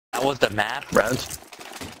That was the map? Rounds?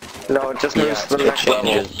 No, it just moves to the next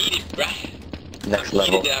level. Next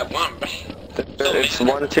level. It's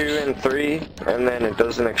 1, 2, and 3, and then it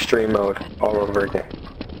does an extreme mode all over again.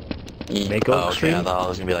 Oh, okay, I thought it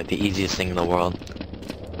was gonna be like the easiest thing in the world.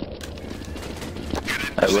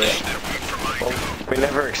 I wish. Well, we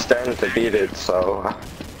never extend to beat it, so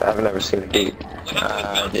I've never seen it beat.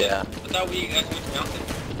 Yeah. I thought we guys went to Mountain.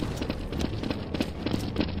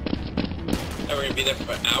 I thought we were gonna be there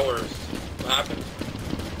for hours. What happened?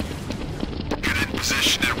 Get in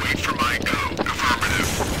position and wait for my go. Affirmative.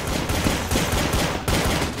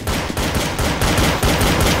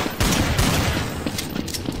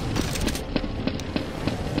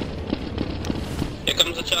 Here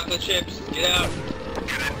comes the chocolate chips. Get out.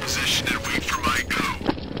 Get in position and wait for my go.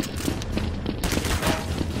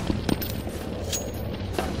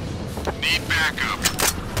 Need backup.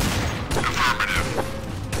 Affirmative.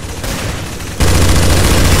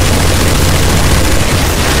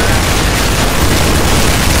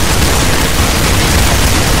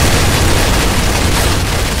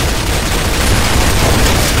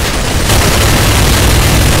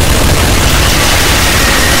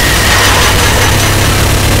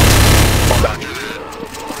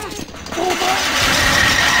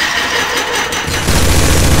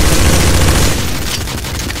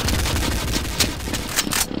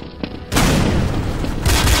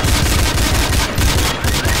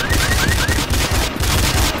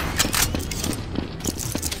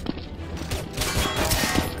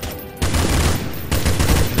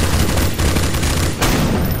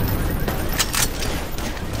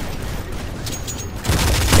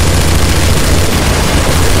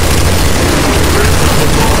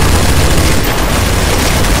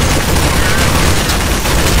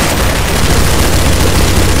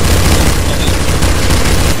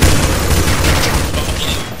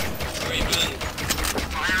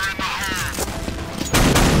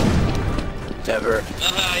 Never.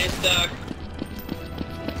 Aha, you're stuck.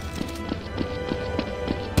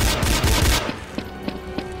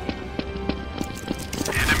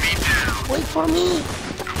 Enemy down. Wait for me!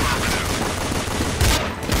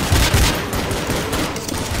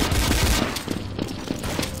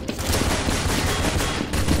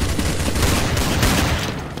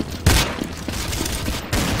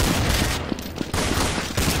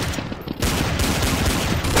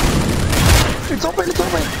 It's open, it's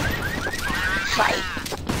open! Fight!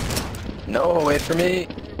 No, wait for me.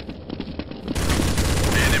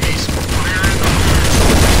 Enemies fire in the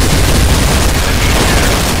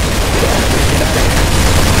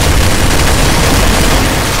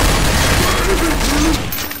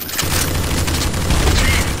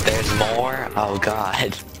There's more? Oh god.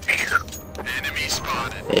 enemy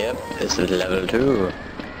spotted. Yep, this is level 2.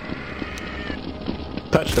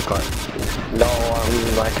 Touch the car. No,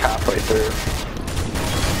 I'm like halfway through.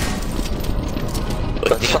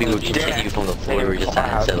 But these people continue from the floor, we just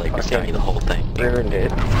had to like restarting the whole thing. Ruined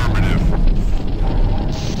it. Affirmative.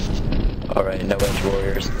 Alright, no edge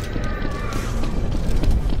warriors.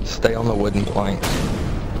 Stay on the wooden planks.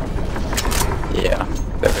 Yeah,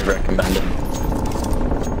 very recommended.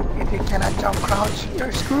 If you cannot jump crouch,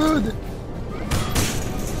 you're screwed!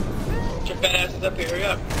 Get your fat asses up here, hurry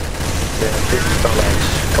up. Yeah, please don't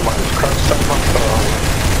edge. Come on, crouch some up.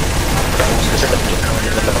 Crouch the middle.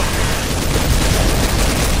 In the middle.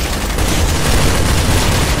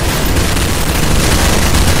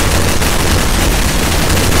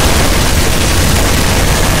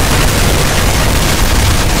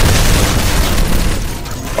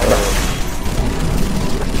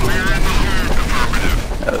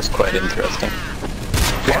 That was quite interesting.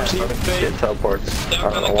 It teleports. Stuck I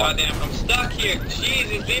on don't the know why. goddamn. I'm stuck here.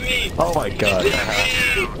 Jesus, leave me. Oh my god. Leave me.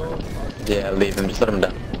 Yeah, leave him, just let him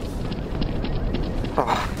down.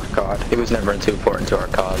 Oh god. He was never too important to our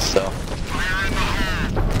cause, so. Fire in the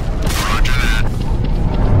hole. Roger that.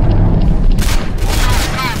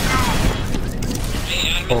 Hey,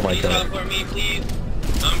 Adam, Oh my please God. teleport me, please.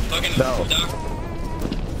 I'm fucking No. stuck.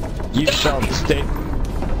 You shall stay.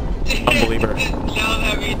 Unbeliever. Don't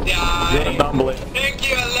let me die. You're a non-believer. Thank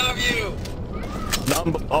you, I love you.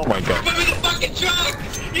 Oh my god. Put me in the fucking truck.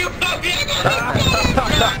 You put me in the fucking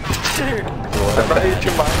truck. Dude, I brought you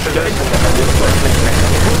 2 months for this and then I didn't work me, man.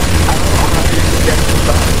 I don't know how you can get this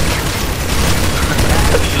done.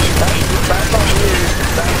 That's on you.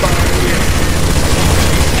 That's on you.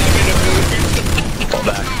 Fall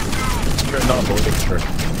back. You're a non-believer.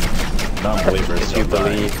 Non-believer. If you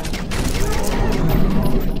believe.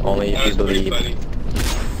 Only if That you was pretty believe. funny.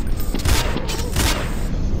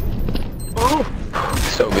 Oh,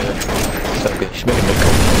 so good. So good. She's making me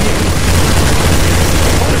cool.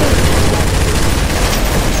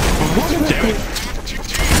 So we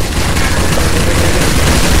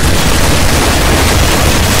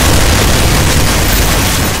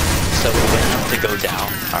have to go down.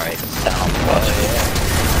 Alright, down.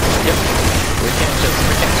 Yep. We can't just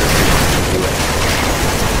do it.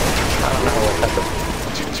 I don't know what happened.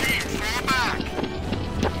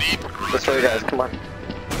 This way, guys, come on.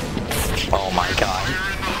 Oh my god.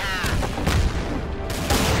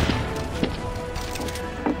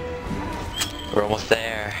 We're almost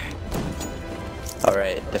there.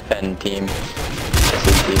 Alright, defend team. This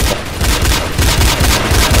is defense.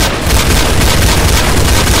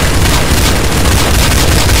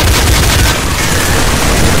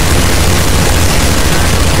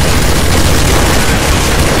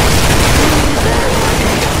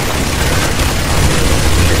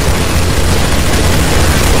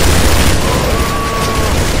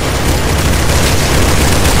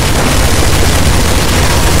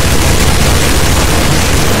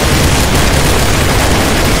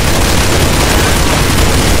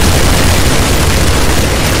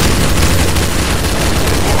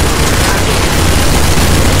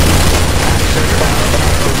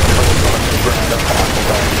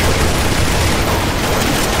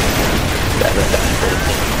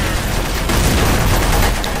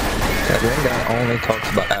 That one guy only talks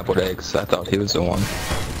about apple eggs. I thought he was the one.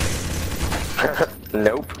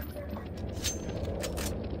 Nope.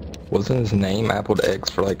 Wasn't his name Apple Eggs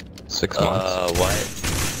for like 6 months?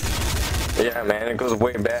 What? Yeah, man, it goes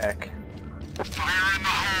way back.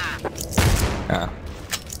 Yeah.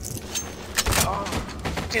 Oh,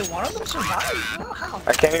 dude, one of them survived. Oh, how?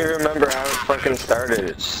 I can't even remember how it fucking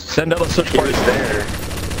started. Send out a search He was there.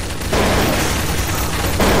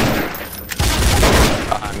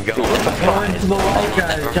 I'm going. Go into the wall,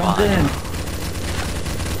 guys. Jump in.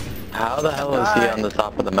 How the hell is he on the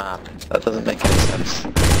top of the map? That doesn't make any sense.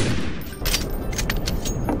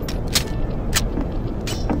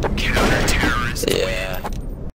 Counter-terrorist. Yeah.